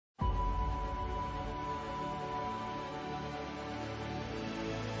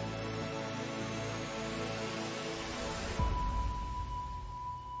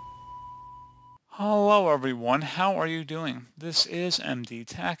Hello everyone, how are you doing? This is MD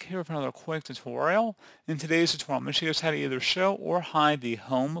Tech here with another quick tutorial. In today's tutorial, I'm going to show you guys how to either show or hide the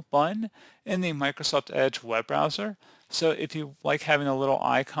home button in the Microsoft Edge web browser. So if you like having a little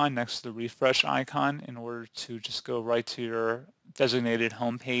icon next to the refresh icon in order to just go right to your designated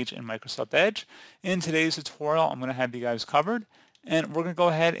home page in Microsoft Edge, in today's tutorial I'm going to have you guys covered, and we're going to go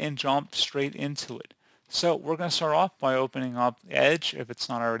ahead and jump straight into it. So we're going to start off by opening up Edge if it's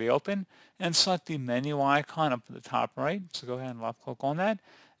not already open, and select the menu icon up at the top right. So go ahead and left click on that.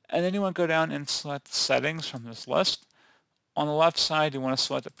 And then you want to go down and select settings from this list. On the left side, you want to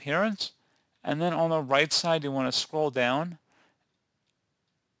select appearance. And then on the right side, you want to scroll down.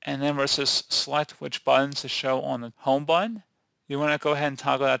 And then where it says select which buttons to show on the home button, you want to go ahead and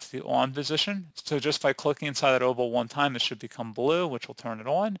toggle that to the on position. So just by clicking inside that oval one time, it should become blue, which will turn it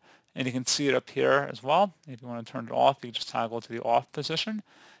on. And you can see it up here as well. If you want to turn it off, you can just toggle to the off position.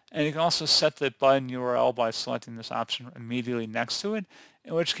 And you can also set the button URL by selecting this option immediately next to it,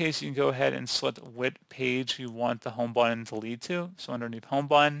 in which case you can go ahead and select what page you want the home button to lead to. So underneath home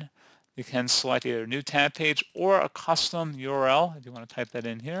button, you can select either a new tab page or a custom URL if you want to type that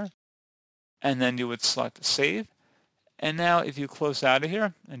in here. And then you would select save. And now if you close out of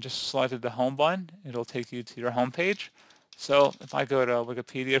here and just selected the home button, it'll take you to your home page. So if I go to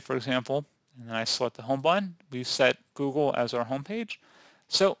Wikipedia, for example, and then I select the home button, we set Google as our home page.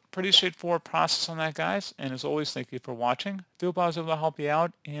 So pretty straightforward process on that, guys. And as always, thank you for watching. I do hope I was able to help you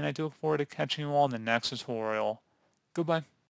out, and I do look forward to catching you all in the next tutorial. Goodbye.